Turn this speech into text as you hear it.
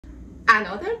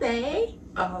Another day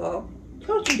of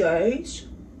 30 days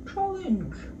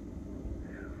challenge.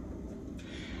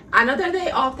 Another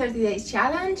day of 30 days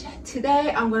challenge.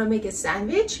 Today I'm gonna make a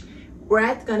sandwich.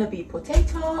 Bread gonna be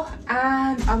potato,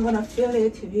 and I'm gonna fill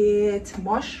it with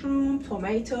mushroom,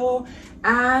 tomato,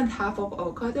 and half of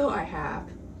avocado I have.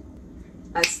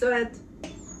 Let's do it.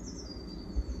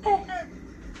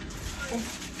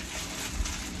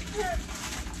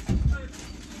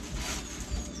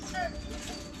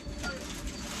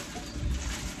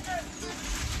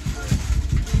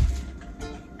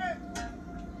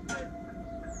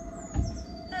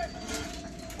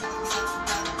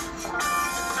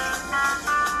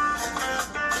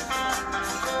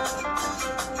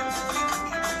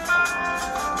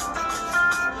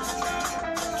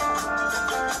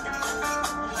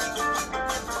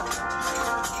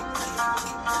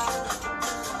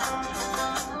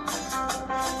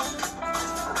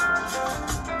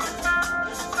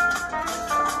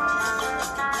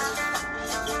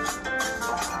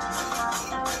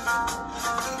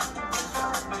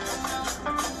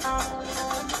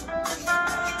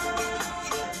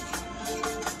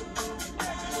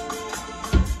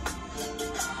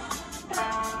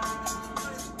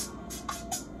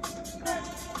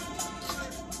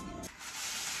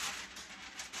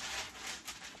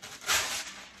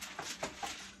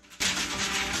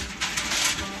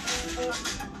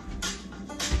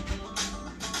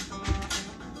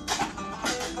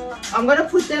 I'm gonna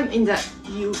put them in the,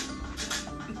 you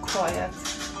be quiet.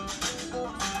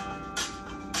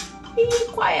 Be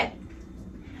quiet.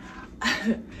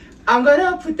 I'm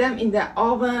gonna put them in the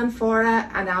oven for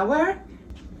an hour.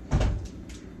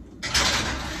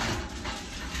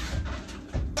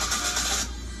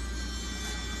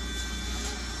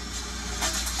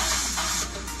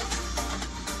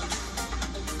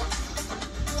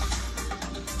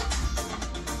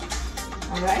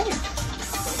 All right.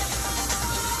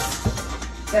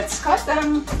 Let's cut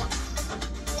them.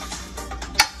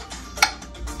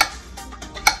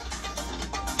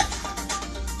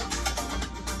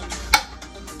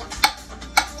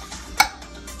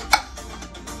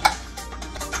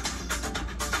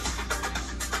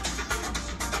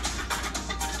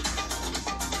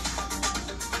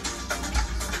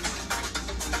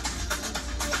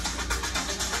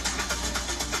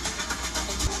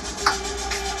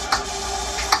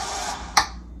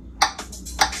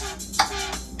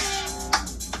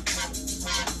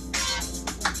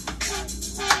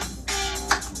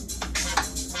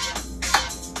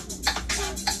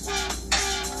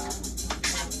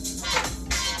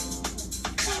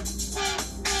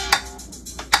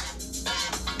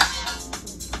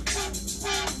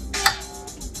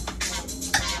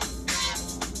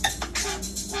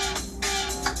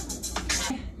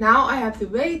 Now I have to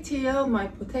wait till my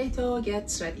potato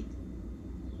gets ready.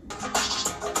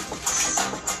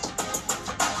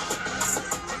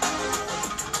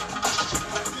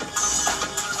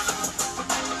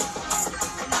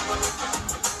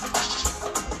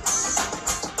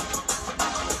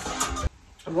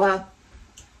 Well,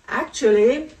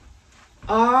 actually,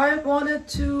 I wanted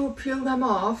to peel them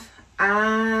off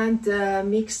and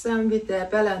mix them with the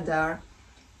blender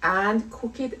and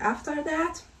cook it after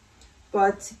that.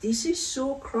 But this is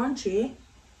so crunchy.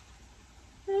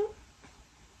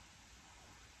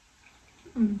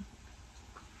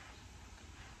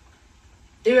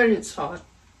 Even it's hot.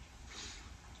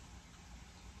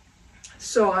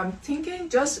 So I'm thinking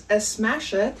just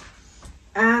smash it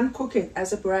and cook it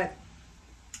as a bread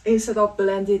instead of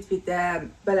blend it with the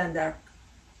blender.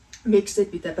 Mix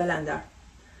it with the blender.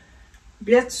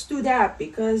 Let's do that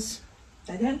because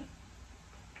I think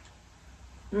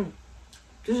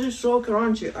this is so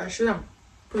crunchy. I shouldn't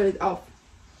put it off.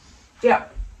 Yeah,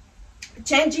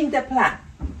 changing the plan.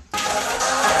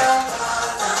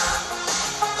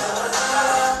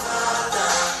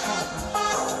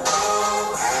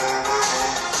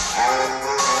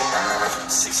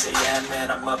 6 a.m.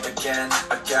 and I'm up again.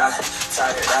 I got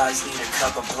tired eyes, need a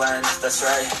cup of blend. That's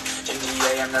right, in the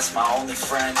AM, that's my only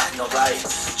friend. No light,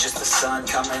 just the sun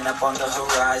coming up on the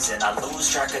horizon. I lose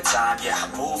track of time, yeah,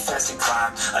 I move fast and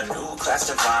climb. A new class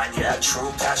divine, yeah,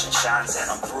 true passion shines.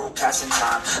 And I'm through passing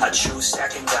time, I choose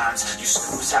stacking dimes. You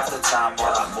snooze half the time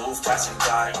while I move passing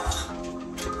by.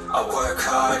 I work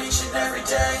hard each and every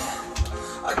day.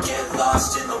 I get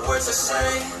lost in the words I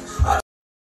say.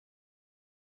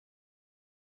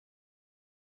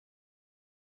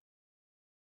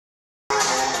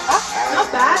 Not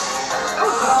bad.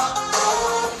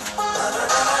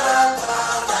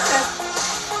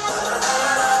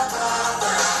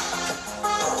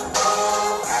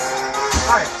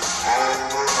 Alright.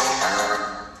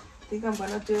 I think I'm gonna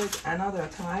gonna do it another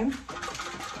time.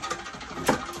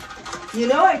 You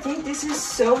know, I think this is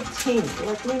so thin.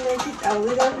 Let me make it a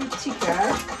little bit thicker.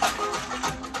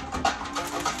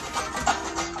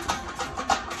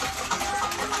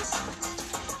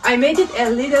 I made it a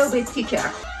little bit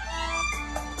thicker.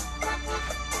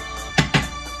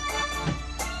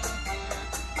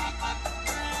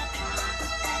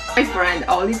 My friend,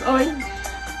 olive oil.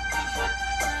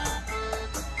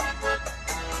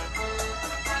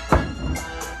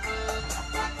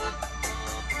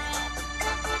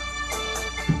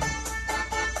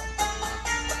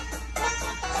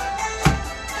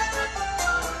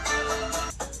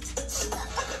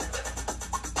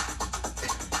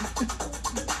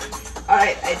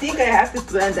 Alright, I think I have to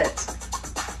blend it.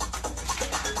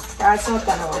 That's not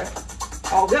gonna work.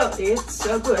 Although it's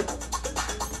so good.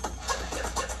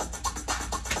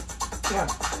 Yeah,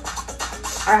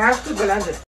 I have to blend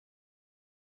it.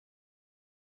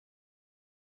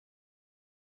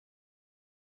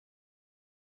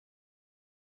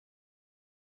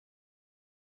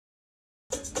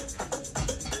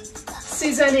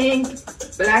 Seasoning,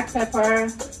 black pepper,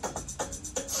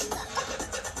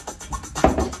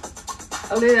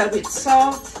 a little bit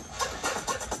salt,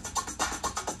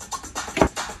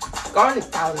 garlic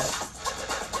powder.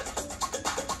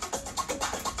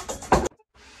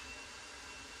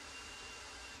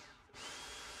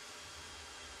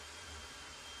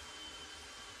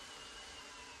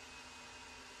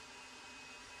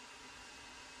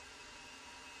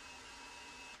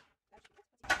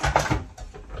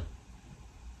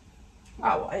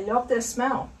 Wow, I love the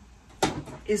smell.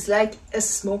 It's like a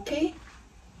smoky.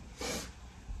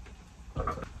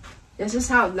 This is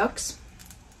how it looks.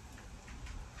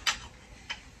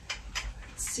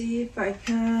 Let's see if I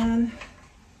can.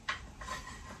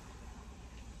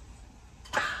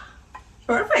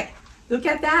 Perfect. Look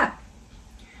at that.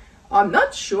 I'm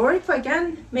not sure if I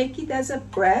can make it as a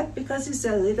bread because it's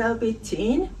a little bit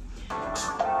thin.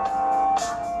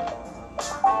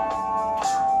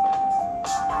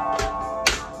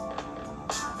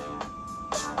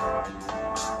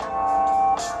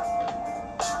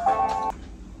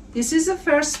 This is the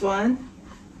first one,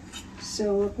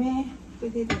 so let me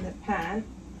put it in the pan.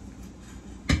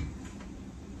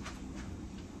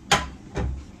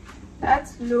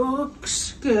 That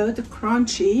looks good,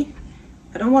 crunchy.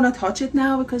 I don't want to touch it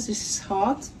now because this is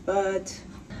hot, but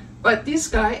this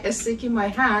guy is sticking my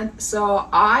hand, so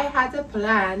I had a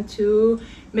plan to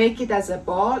make it as a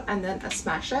ball and then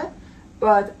smash it,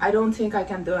 but I don't think I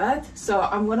can do it, so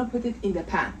I'm gonna put it in the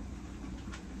pan.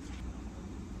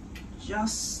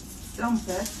 Just dump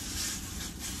it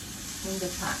in the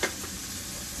pan.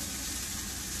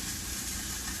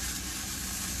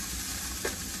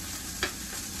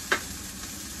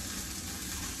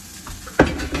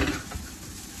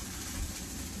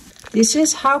 This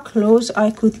is how close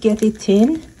I could get it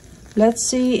thin. Let's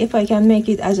see if I can make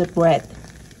it as a bread.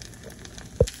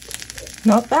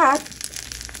 Not bad.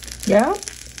 Yeah?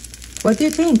 What do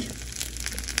you think?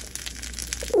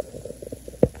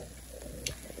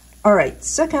 All right,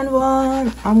 second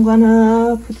one, I'm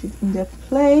gonna put it in the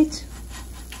plate.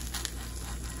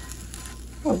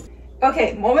 Oh.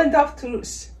 Okay, moment of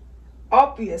truth.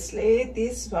 Obviously,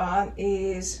 this one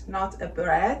is not a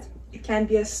bread. It can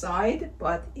be a side,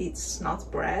 but it's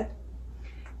not bread.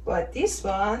 But this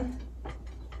one,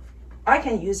 I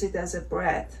can use it as a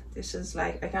bread. This is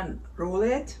like, I can roll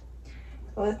it.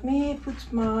 Let me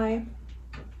put my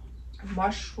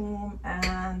mushroom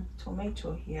and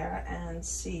tomato here and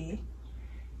see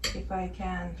if I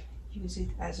can use it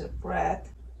as a bread.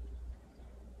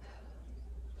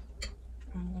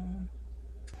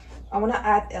 I want to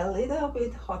add a little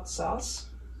bit hot sauce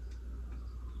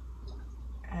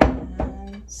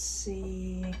and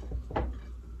see.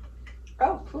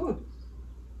 Oh, cool,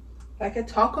 like a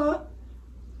taco.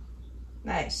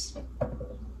 Nice.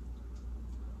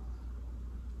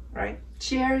 Right,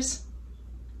 cheers.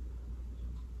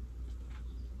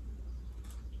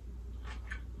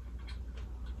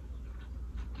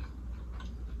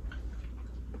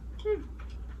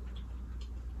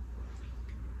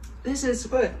 This is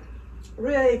good,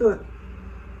 really good.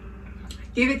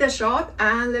 Give it a shot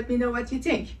and let me know what you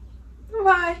think.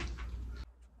 Bye.